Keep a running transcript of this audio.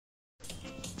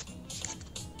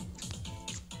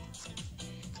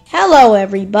Hello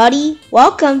everybody,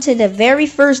 welcome to the very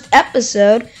first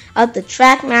episode of the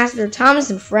TrackMaster Thomas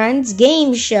and Friends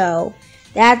game show.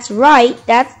 That's right,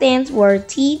 that stands for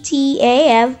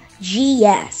TTAFGS.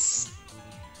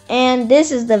 And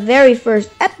this is the very first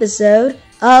episode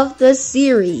of the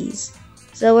series.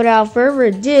 So without further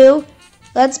ado,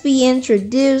 let's be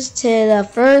introduced to the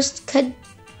first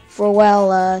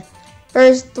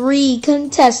three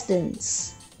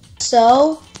contestants.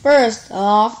 So, first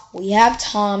off, we have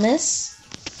Thomas,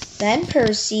 then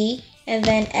Percy, and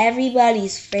then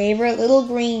everybody's favorite little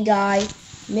green guy,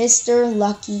 Mr.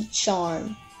 Lucky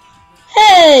Charm.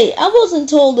 Hey, I wasn't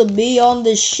told to be on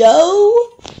the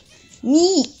show.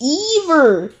 Me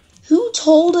either. Who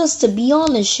told us to be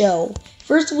on the show?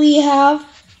 First we have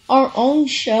our own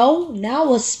show,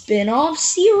 now a spin-off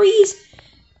series.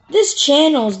 This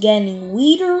channel's getting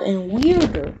weirder and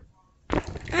weirder.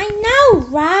 I know,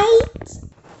 right?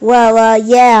 Well,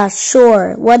 yeah,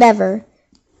 sure, whatever.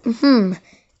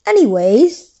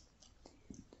 Anyways,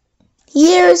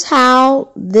 here's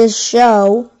how this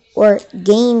show, or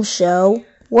game show,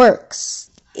 works.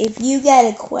 If you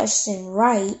get a question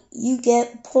right, you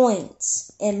get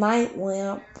points and might win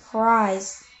a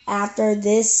prize after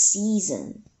this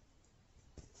season.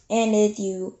 And if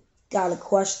you got a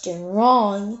question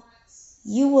wrong,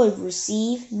 you would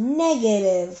receive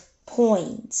negative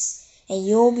points. And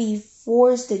you'll be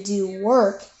forced to do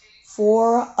work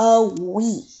for a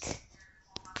week.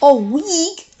 A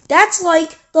week? That's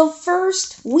like the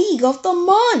first week of the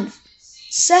month.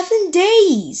 7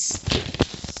 days.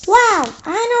 Wow,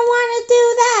 I don't want to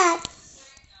do that.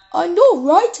 I know,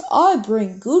 right? I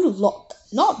bring good luck,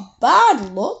 not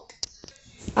bad luck.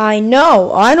 I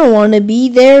know, I don't want to be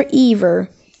there either.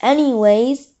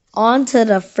 Anyways, on to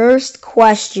the first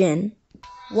question.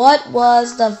 What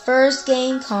was the first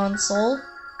game console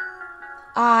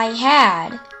I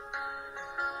had?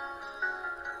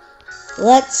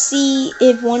 Let's see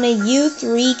if one of you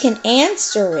three can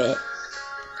answer it.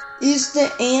 Is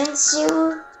the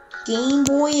answer Game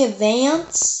Boy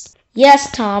Advance?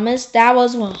 Yes, Thomas, that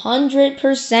was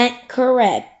 100%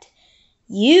 correct.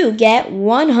 You get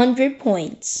 100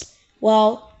 points.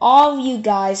 Well, all of you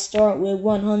guys start with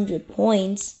 100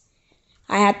 points.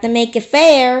 I have to make it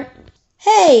fair.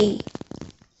 Hey,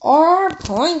 are our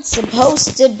points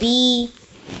supposed to be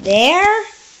there?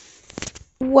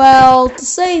 Well, to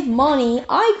save money,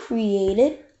 I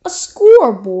created a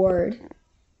scoreboard.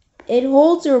 It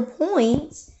holds your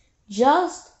points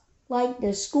just like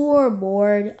the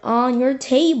scoreboard on your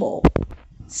table.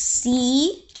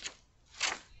 See?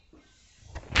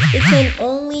 It can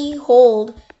only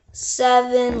hold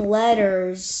 7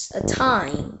 letters a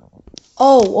time.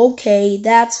 Oh, okay,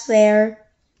 that's fair.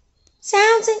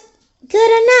 Sounds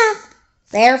good enough.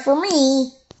 Fair for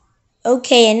me.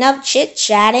 Okay, enough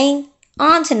chit-chatting.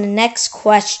 On to the next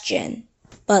question.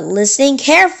 But listen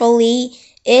carefully.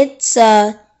 It's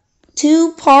a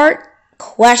 2-part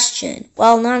question.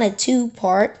 Well, not a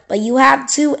 2-part, but you have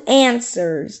 2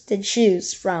 answers to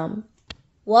choose from.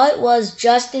 What was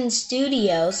Justin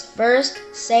Studios' first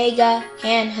Sega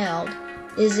handheld?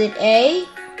 Is it A,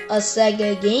 a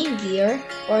Sega Game Gear,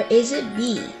 or is it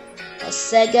B, a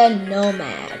Sega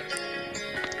Nomad?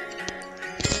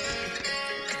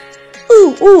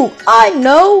 Ooh, I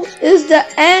know. Is the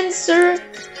answer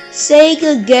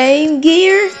Sega Game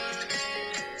Gear?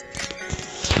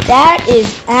 That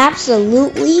is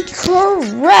absolutely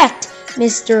correct,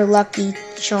 Mr. Lucky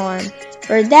Charm.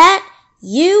 For that,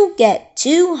 you get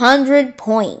 200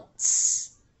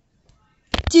 points.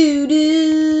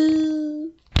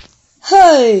 Doo-doo.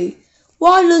 Hey,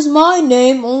 why does my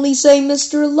name only say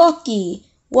Mr. Lucky?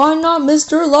 Why not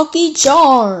Mr. Lucky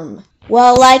Charm?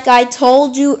 Well, like I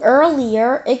told you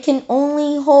earlier, it can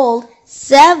only hold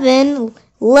 7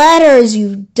 letters,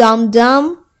 you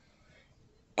dum-dum.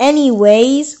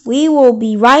 Anyways, we will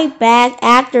be right back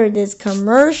after this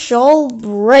commercial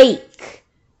break.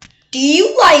 Do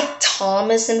you like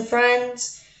Thomas and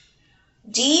Friends?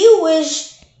 Do you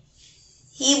wish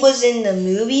he was in the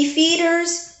movie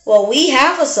theaters? Well, we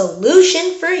have a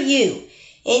solution for you.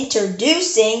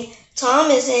 Introducing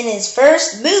Thomas in his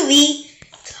first movie,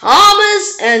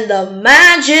 Thomas and the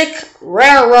Magic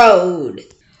Railroad.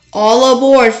 All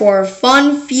aboard for a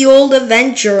fun-fueled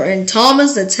adventure in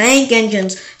Thomas the Tank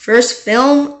Engine's first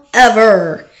film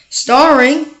ever.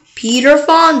 Starring Peter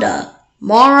Fonda,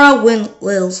 Mara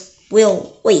Wilson?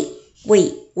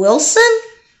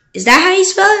 Is that how you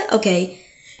spell it? Okay.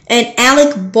 And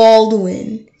Alec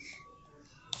Baldwin.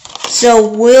 So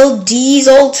will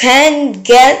Diesel 10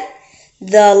 get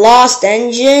the lost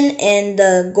engine and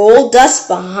the gold dust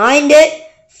behind it?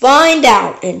 Find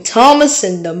out in Thomas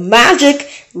and the Magic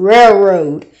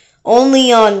Railroad.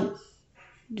 only on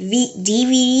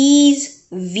DVDs,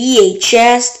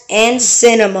 VHS, and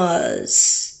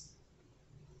cinemas.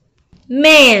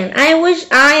 Man, I wish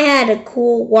I had a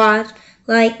cool watch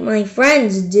like my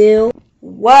friends do.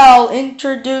 Well,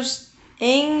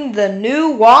 introducing the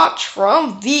new watch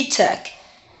from VTech.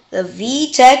 The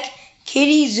VTech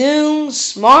Kitty Zoom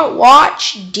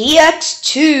Smartwatch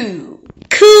DX2.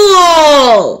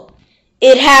 Cool!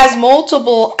 It has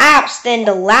multiple apps than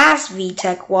the last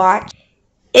VTech watch.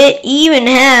 It even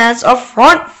has a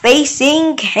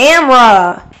front-facing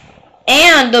camera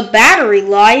and a battery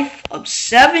life of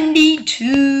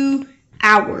 72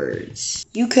 hours.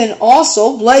 You can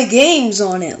also play games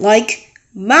on it like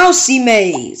Mousy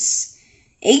Maze,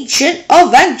 Ancient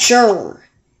Adventure,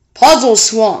 Puzzle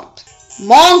Swamp,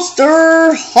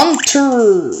 Monster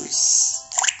Hunters,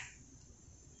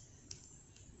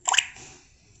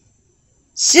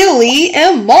 Silly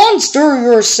and Monster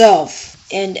Yourself,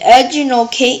 and educational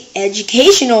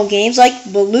games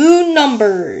like Balloon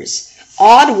Numbers,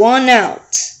 Odd One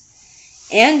Out,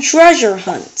 and Treasure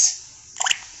Hunt.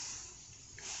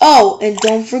 Oh, and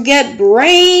don't forget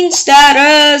Brain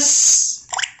Status.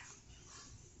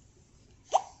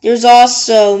 There's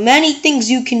also many things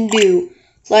you can do,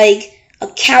 like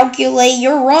calculate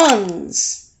your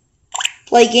runs.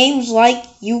 Play games like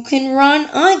You Can Run,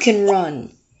 I Can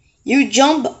Run. You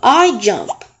jump, I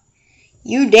jump.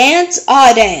 You dance,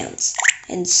 I dance.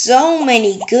 And so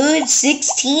many good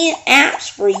 16 apps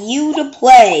for you to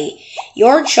play.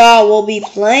 Your child will be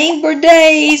playing for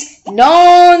days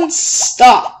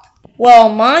non-stop. Well,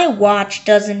 my watch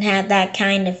doesn't have that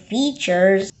kind of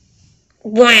features.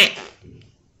 Blah.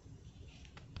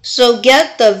 So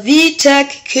get the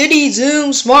VTech Kitty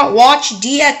Zoom Smartwatch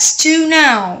DX2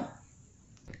 now.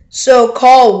 So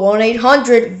call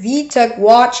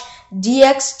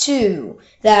 1-800-VTech-WATCH-DX2.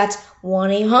 That's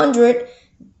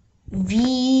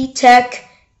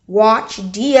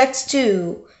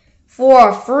 1-800-VTech-WATCH-DX2 for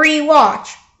a free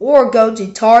watch, or go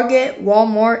to Target,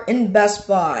 Walmart, and Best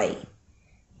Buy.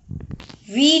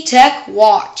 VTech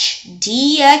Watch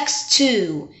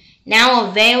DX2, now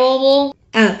available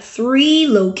at 3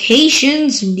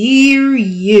 locations near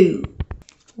you.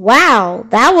 Wow,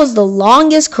 that was the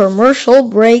longest commercial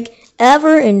break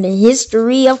ever in the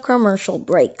history of commercial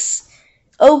breaks.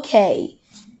 Okay,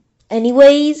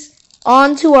 anyways,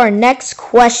 on to our next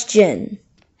question.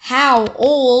 How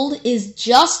old is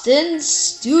Justin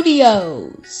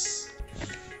Studios?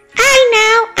 I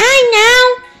know.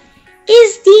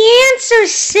 Is the answer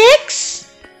 6?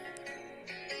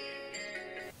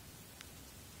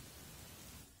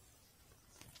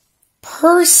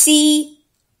 Percy,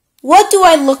 what do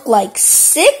I look like,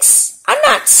 6? I'm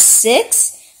not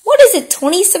 6. What is it,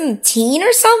 2017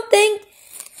 or something?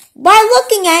 By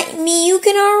looking at me, you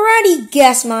can already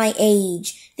guess my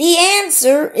age. The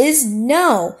answer is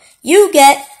no. You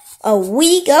get a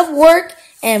week of work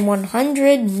and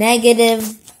 100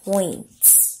 negative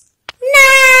points. No!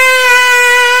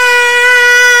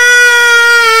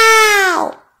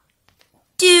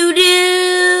 Doo-doo!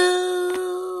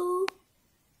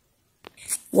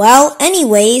 Well,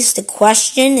 anyways, the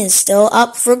question is still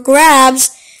up for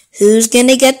grabs. Who's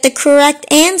gonna get the correct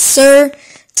answer?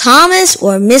 Thomas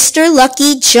or Mr.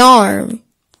 Lucky Charm?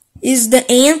 Is the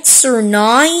answer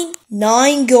 9?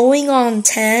 9 going on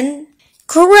 10?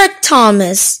 Correct,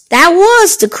 Thomas. That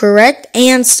was the correct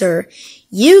answer.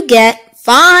 You get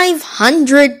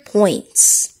 500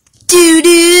 points.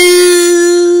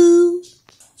 Doo-doo!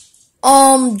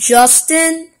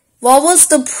 Justin, what was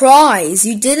the prize?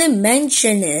 You didn't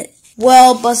mention it.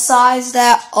 Well, besides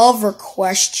that other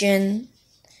question,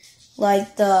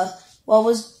 like what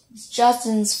was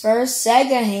Justin's first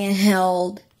Sega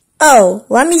handheld? Oh,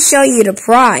 let me show you the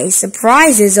prize. The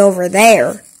prize is over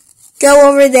there. Go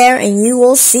over there and you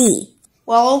will see.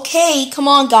 Well, okay, come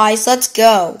on guys, let's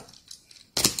go.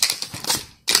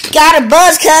 Got a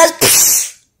buzz, cuz.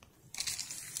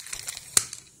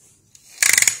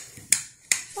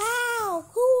 Wow,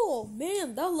 cool.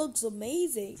 Man, that looks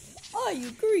amazing. I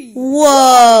agree.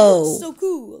 Whoa. That looks so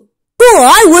cool. Cool,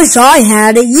 I wish I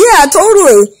had it. Yeah,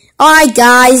 totally. Alright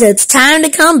guys, it's time to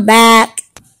come back.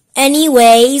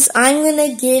 Anyways, I'm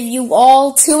gonna give you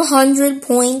all 200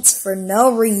 points for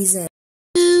no reason.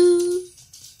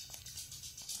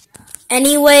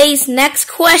 Anyways, next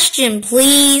question,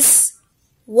 please.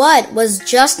 What was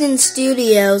Justin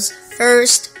Studios'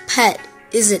 first pet?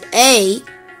 Is it A,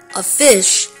 a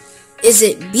fish? Is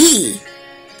it B,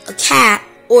 a cat?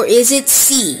 Or is it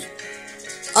C,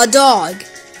 a dog?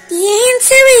 The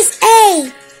answer is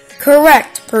A.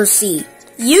 Correct, Percy.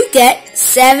 You get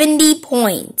 70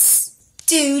 points.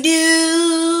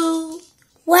 Doo-doo.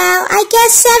 Well, I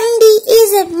guess 70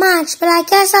 isn't much, but I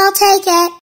guess I'll take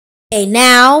it. Okay,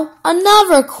 now,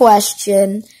 another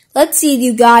question. Let's see if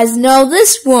you guys know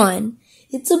this one.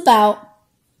 It's about,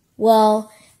 well,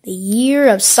 the year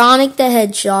of Sonic the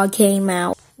Hedgehog came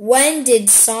out. When did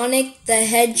Sonic the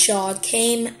Hedgehog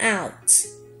came out?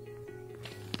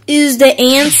 Is the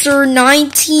answer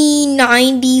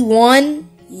 1991?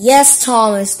 Yes,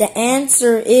 Thomas, the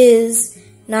answer is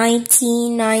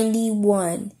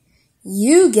 1991.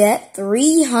 You get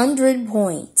 300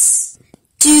 points.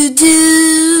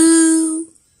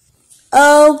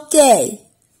 Okay,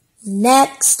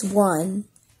 next one.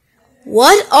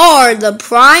 What are the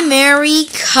primary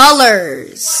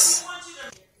colors?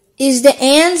 Is the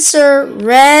answer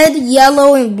red,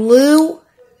 yellow, and blue?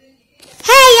 Hey,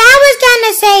 I was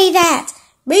gonna say that.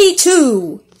 Me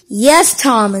too. Yes,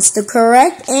 Thomas, the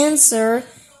correct answer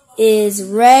is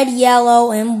red, yellow,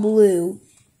 and blue.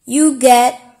 You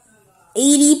get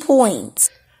 80 points.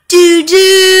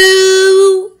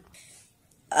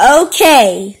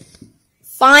 Okay,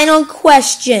 final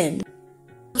question.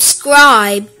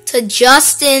 Subscribe to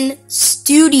Justin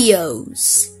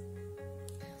Studios.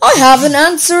 I haven't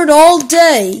answered all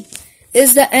day.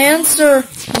 Is the answer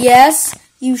yes,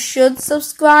 you should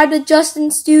subscribe to Justin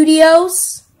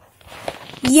Studios?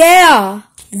 Yeah,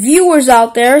 viewers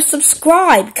out there,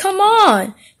 subscribe. Come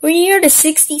on, we're near to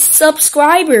 60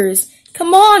 subscribers.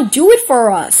 Come on, do it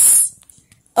for us.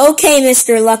 Okay,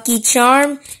 Mr. Lucky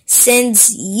Charm,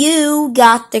 since you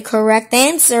got the correct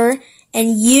answer,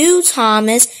 and you,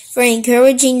 Thomas, for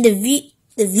encouraging the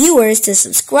viewers to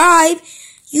subscribe,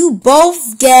 you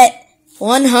both get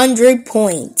 100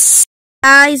 points.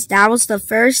 Guys, that was the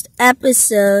first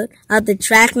episode of the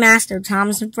TrackMaster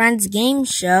Thomas and Friends game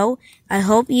show. I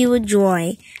hope you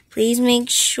enjoy. Please make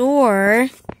sure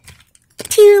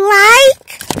to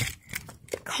like,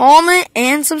 comment,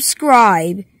 and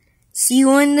subscribe. See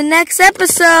you in the next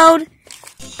episode.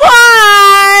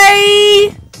 Bye!